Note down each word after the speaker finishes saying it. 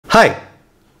Hi,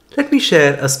 let me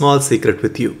share a small secret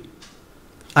with you.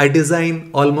 I design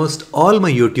almost all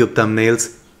my YouTube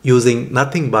thumbnails using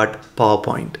nothing but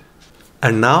PowerPoint.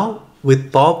 And now with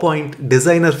PowerPoint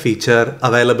designer feature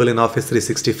available in Office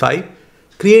 365,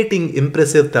 creating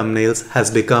impressive thumbnails has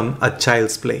become a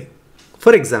child's play.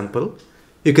 For example,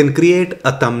 you can create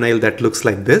a thumbnail that looks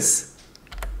like this,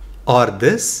 or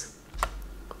this,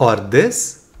 or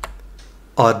this,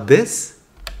 or this,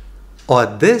 or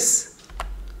this,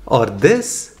 or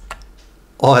this,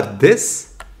 or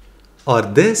this, or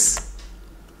this,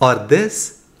 or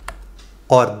this,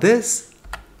 or this,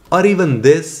 or even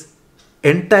this,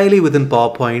 entirely within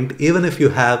PowerPoint, even if you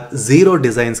have zero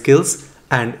design skills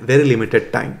and very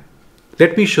limited time.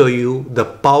 Let me show you the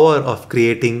power of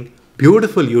creating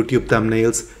beautiful YouTube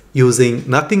thumbnails using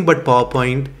nothing but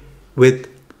PowerPoint with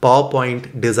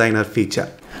PowerPoint Designer feature.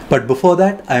 But before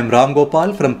that, I am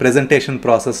Ramgopal from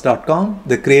presentationprocess.com,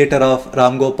 the creator of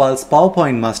Ramgopal's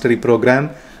PowerPoint Mastery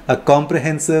Program, a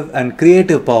comprehensive and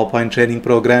creative PowerPoint training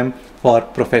program for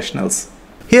professionals.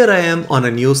 Here I am on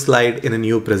a new slide in a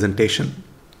new presentation.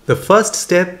 The first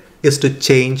step is to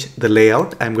change the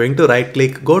layout. I'm going to right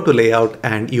click, go to layout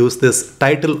and use this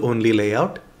title only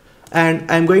layout. And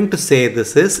I'm going to say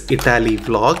this is Italy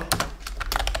vlog.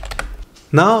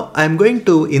 Now I'm going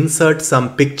to insert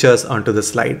some pictures onto the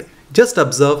slide. Just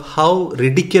observe how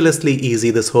ridiculously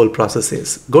easy this whole process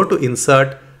is. Go to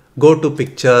insert, go to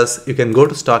pictures, you can go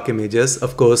to stock images.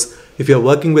 Of course, if you're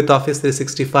working with Office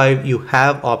 365, you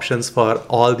have options for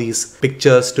all these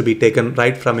pictures to be taken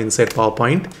right from inside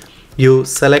PowerPoint. You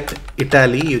select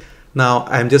Italy. Now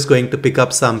I'm just going to pick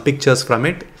up some pictures from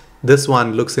it. This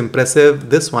one looks impressive.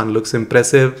 This one looks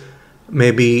impressive.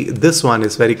 Maybe this one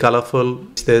is very colorful.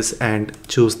 This and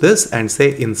choose this and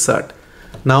say insert.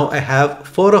 Now I have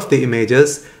 4 of the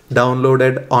images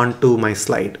downloaded onto my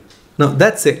slide. Now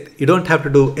that's it. You don't have to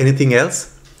do anything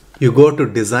else. You go to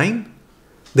design,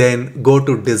 then go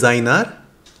to designer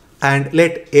and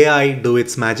let AI do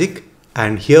its magic.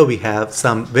 And here we have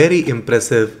some very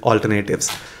impressive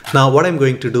alternatives. Now what I'm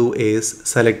going to do is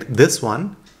select this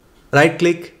one, right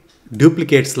click,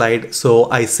 duplicate slide. So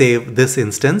I save this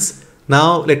instance.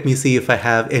 Now let me see if I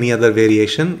have any other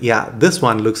variation. Yeah, this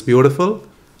one looks beautiful.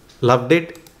 Loved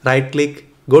it. Right click,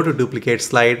 go to duplicate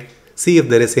slide. See if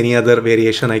there is any other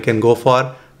variation I can go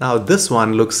for. Now this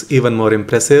one looks even more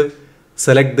impressive.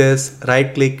 Select this,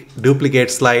 right click,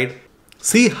 duplicate slide.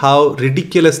 See how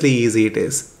ridiculously easy it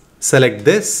is. Select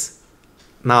this.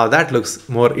 Now that looks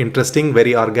more interesting,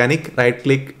 very organic. Right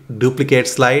click, duplicate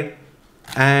slide.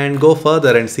 And go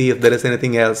further and see if there is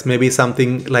anything else. Maybe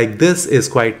something like this is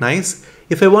quite nice.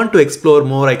 If I want to explore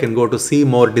more, I can go to see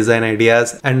more design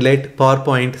ideas and let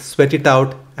PowerPoint sweat it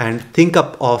out and think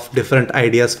up of different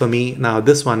ideas for me. Now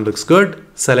this one looks good.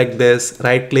 Select this,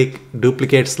 right click,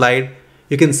 duplicate slide.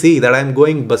 You can see that I'm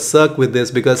going berserk with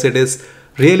this because it is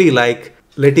really like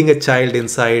letting a child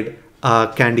inside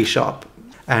a candy shop.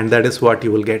 And that is what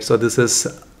you will get. So this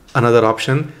is another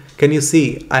option. Can you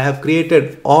see I have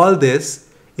created all this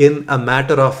in a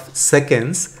matter of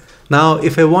seconds. Now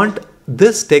if I want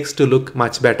this text to look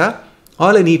much better,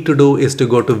 all I need to do is to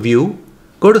go to view,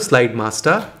 go to slide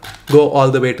master, go all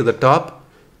the way to the top,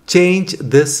 change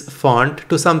this font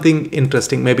to something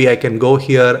interesting. Maybe I can go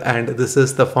here and this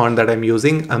is the font that I'm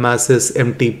using, Amasis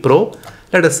MT Pro.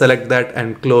 Let us select that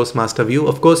and close master view.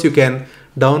 Of course, you can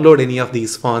download any of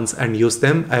these fonts and use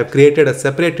them. I have created a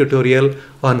separate tutorial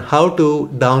on how to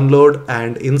download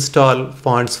and install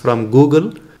fonts from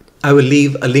Google. I will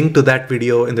leave a link to that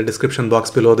video in the description box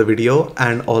below the video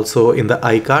and also in the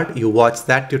iCard. You watch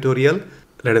that tutorial.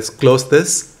 Let us close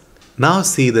this. Now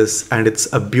see this and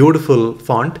it's a beautiful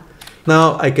font.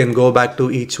 Now I can go back to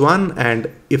each one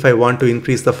and if I want to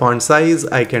increase the font size,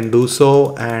 I can do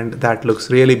so and that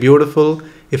looks really beautiful.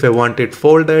 If I want it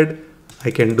folded, I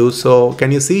can do so.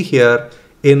 Can you see here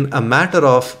in a matter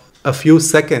of a few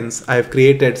seconds, I've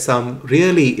created some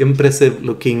really impressive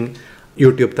looking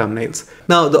YouTube thumbnails.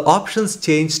 Now the options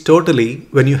change totally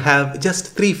when you have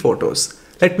just 3 photos.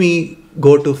 Let me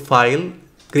go to File,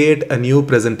 create a new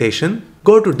presentation,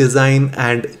 go to Design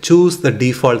and choose the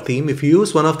default theme. If you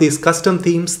use one of these custom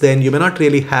themes, then you may not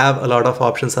really have a lot of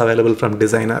options available from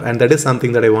Designer, and that is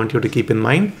something that I want you to keep in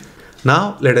mind.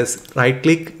 Now let us right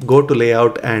click, go to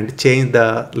layout and change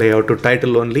the layout to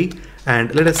title only.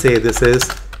 And let us say this is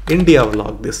India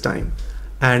vlog this time.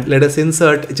 And let us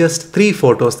insert just 3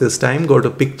 photos this time. Go to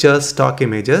pictures, stock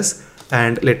images,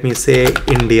 and let me say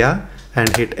India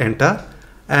and hit enter.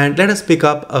 And let us pick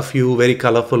up a few very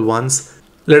colorful ones.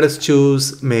 Let us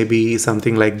choose maybe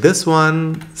something like this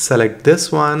one, select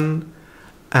this one,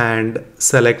 and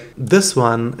select this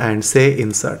one and say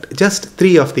insert. Just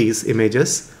 3 of these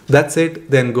images. That's it.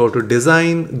 Then go to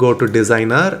design, go to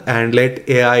designer and let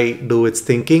AI do its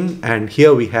thinking. And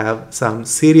here we have some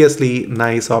seriously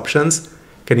nice options.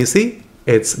 Can you see?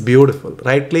 It's beautiful.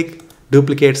 Right click,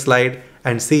 duplicate slide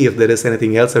and see if there is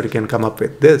anything else that you can come up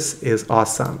with. This is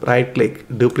awesome. Right click,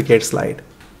 duplicate slide.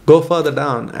 Go further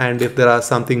down and if there are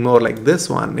something more like this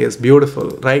one is beautiful.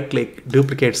 Right click,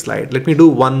 duplicate slide. Let me do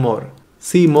one more.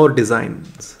 See more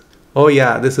designs. Oh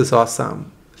yeah, this is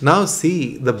awesome. Now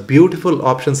see the beautiful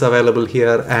options available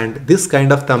here, and this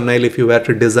kind of thumbnail, if you were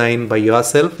to design by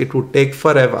yourself, it would take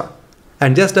forever.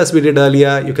 And just as we did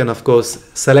earlier, you can of course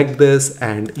select this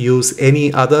and use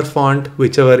any other font,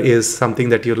 whichever is something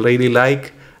that you really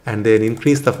like, and then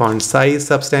increase the font size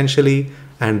substantially.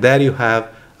 And there you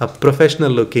have a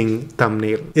professional looking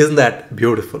thumbnail. Isn't that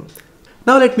beautiful?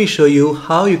 Now let me show you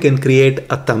how you can create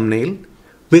a thumbnail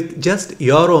with just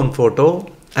your own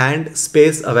photo and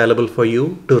space available for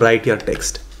you to write your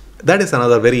text. That is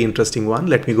another very interesting one.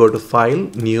 Let me go to File,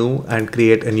 New and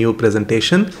create a new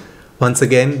presentation. Once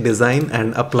again, design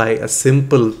and apply a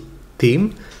simple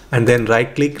theme and then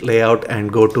right click layout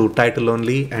and go to title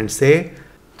only and say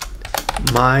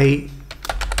my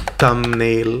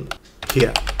thumbnail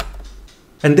here.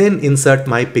 And then insert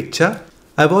my picture.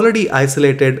 I've already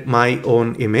isolated my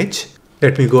own image.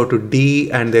 Let me go to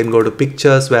D and then go to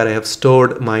pictures where I have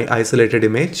stored my isolated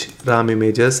image, RAM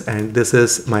images, and this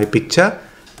is my picture.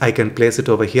 I can place it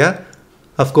over here.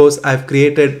 Of course, I've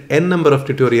created n number of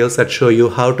tutorials that show you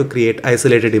how to create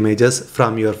isolated images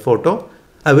from your photo.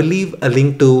 I will leave a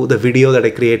link to the video that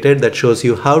I created that shows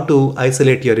you how to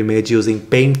isolate your image using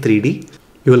Paint 3D.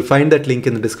 You will find that link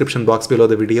in the description box below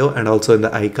the video and also in the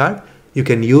iCard. You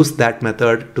can use that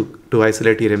method to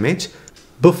isolate your image.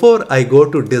 Before I go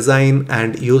to design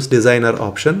and use designer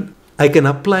option, I can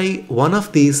apply one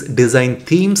of these design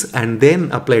themes and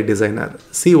then apply designer.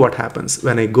 See what happens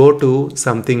when I go to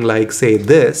something like say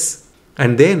this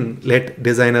and then let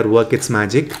designer work its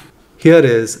magic. Here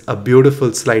is a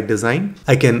beautiful slide design.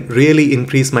 I can really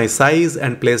increase my size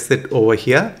and place it over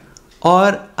here,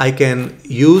 or I can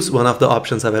use one of the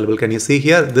options available. Can you see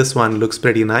here? This one looks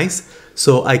pretty nice.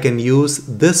 So I can use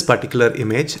this particular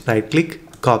image, right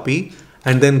click, copy,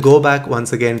 and then go back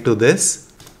once again to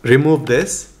this, remove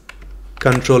this,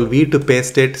 Control V to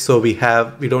paste it. So we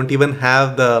don't even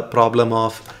have the problem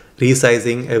of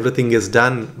resizing. Everything is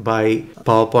done by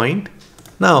PowerPoint.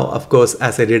 Now, of course,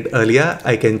 as I did earlier,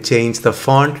 I can change the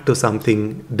font to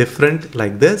something different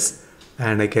like this,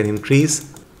 and I can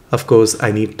increase. Of course,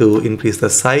 I need to increase the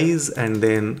size, and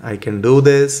then I can do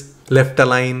this, left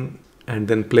align, and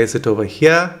then place it over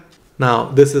here. Now,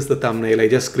 this is the thumbnail I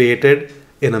just created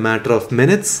in a matter of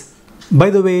minutes. By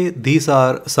the way, these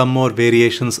are some more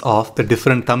variations of the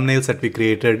different thumbnails that we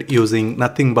created using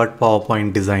nothing but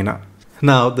PowerPoint Designer.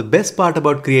 Now, the best part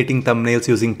about creating thumbnails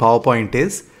using PowerPoint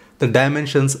is the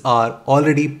dimensions are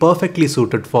already perfectly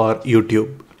suited for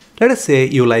YouTube. Let us say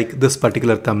you like this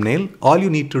particular thumbnail. All you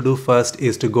need to do first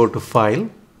is to go to File,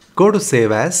 go to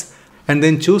Save As, and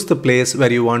then choose the place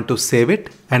where you want to save it,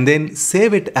 and then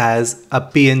save it as a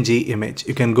PNG image.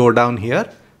 You can go down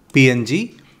here,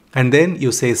 PNG, and then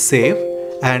you say save,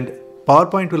 and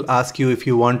PowerPoint will ask you if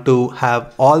you want to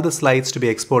have all the slides to be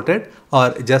exported or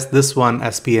just this one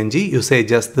as PNG. You say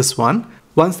just this one.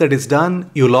 Once that is done,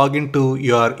 you log into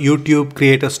your YouTube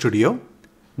Creator Studio,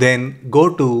 then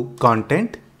go to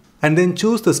Content, and then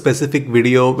choose the specific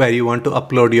video where you want to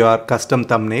upload your custom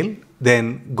thumbnail.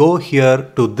 Then go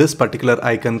here to this particular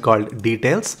icon called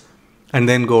Details, and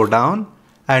then go down,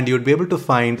 and you'd be able to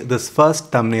find this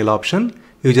first thumbnail option.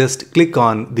 You just click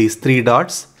on these 3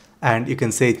 dots and you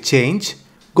can say change.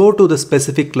 Go to the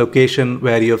specific location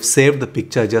where you have saved the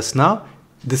picture just now.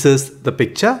 This is the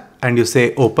picture, and you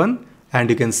say open, and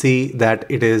you can see that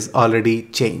it is already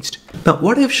changed. Now,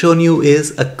 what I've shown you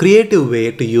is a creative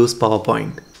way to use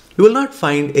PowerPoint. You will not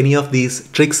find any of these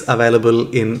tricks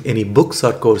available in any books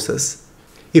or courses.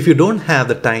 If you don't have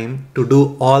the time to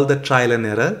do all the trial and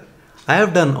error, I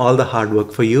have done all the hard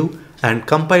work for you and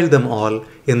compiled them all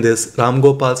in this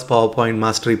Ramgopal's PowerPoint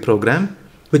Mastery program,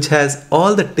 which has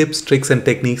all the tips, tricks and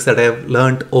techniques that I have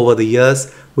learned over the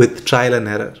years with trial and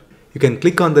error. You can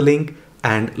click on the link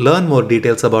and learn more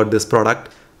details about this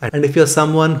product. And if you're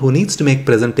someone who needs to make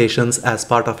presentations as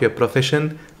part of your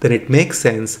profession, then it makes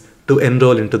sense to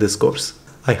enroll into this course.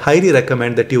 I highly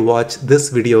recommend that you watch this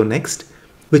video next,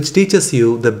 which teaches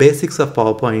you the basics of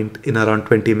PowerPoint in around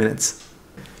 20 minutes.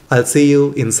 I'll see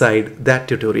you inside that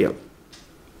tutorial.